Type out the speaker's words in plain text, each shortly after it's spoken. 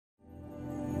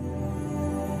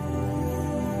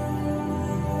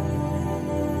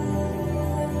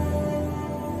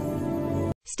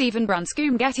Stephen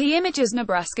Branscombe. Getty Images.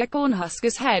 Nebraska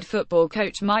Cornhuskers head football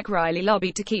coach Mike Riley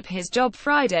lobbied to keep his job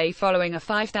Friday following a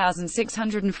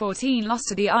 5,614 loss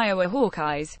to the Iowa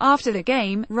Hawkeyes. After the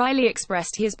game, Riley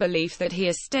expressed his belief that he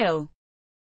is still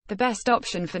the best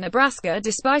option for Nebraska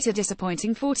despite a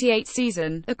disappointing 48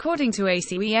 season. According to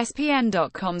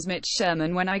ESPN.com's Mitch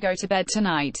Sherman, when I go to bed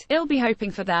tonight, I'll be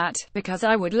hoping for that, because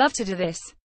I would love to do this.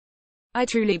 I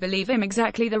truly believe I'm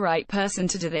exactly the right person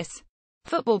to do this.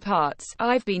 Football parts.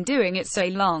 I've been doing it so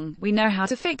long, we know how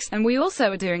to fix, and we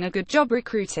also are doing a good job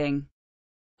recruiting.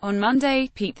 On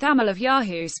Monday, Pete Thamel of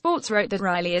Yahoo Sports wrote that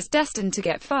Riley is destined to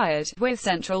get fired, with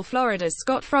Central Florida's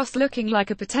Scott Frost looking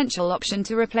like a potential option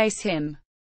to replace him.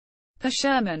 Per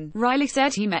Sherman, Riley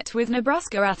said he met with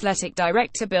Nebraska Athletic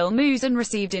Director Bill Moos and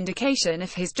received indication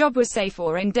if his job was safe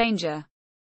or in danger.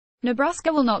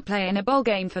 Nebraska will not play in a bowl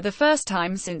game for the first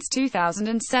time since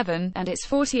 2007, and its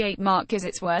 48 mark is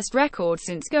its worst record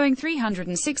since going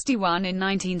 361 in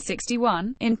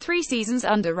 1961. In 3 seasons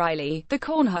under Riley, the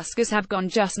Cornhuskers have gone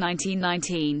just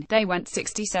 19-19. They went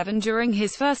 67 during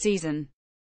his first season,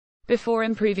 before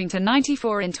improving to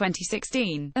 94 in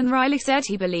 2016, and Riley said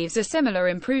he believes a similar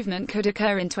improvement could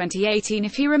occur in 2018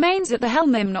 if he remains at the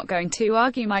helm. I'm not going to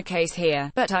argue my case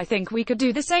here, but I think we could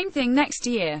do the same thing next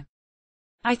year.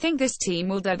 I think this team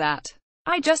will do that.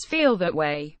 I just feel that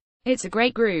way. It's a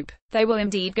great group. They will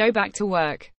indeed go back to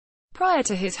work. Prior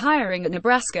to his hiring at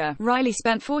Nebraska, Riley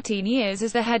spent 14 years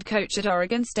as the head coach at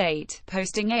Oregon State,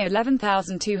 posting a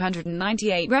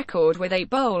 11,298 record with 8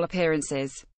 bowl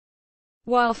appearances.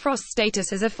 While Frost's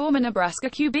status as a former Nebraska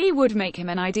QB would make him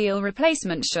an ideal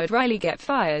replacement should Riley get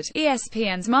fired,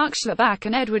 ESPN's Mark Schlabach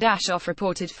and Edward Aschoff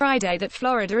reported Friday that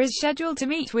Florida is scheduled to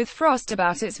meet with Frost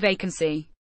about its vacancy.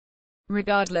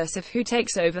 Regardless of who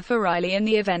takes over for Riley in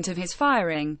the event of his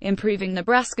firing, improving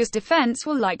Nebraska's defense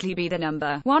will likely be the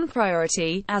number one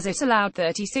priority, as it allowed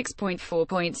 36.4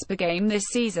 points per game this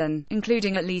season,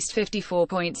 including at least 54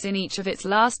 points in each of its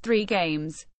last 3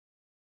 games.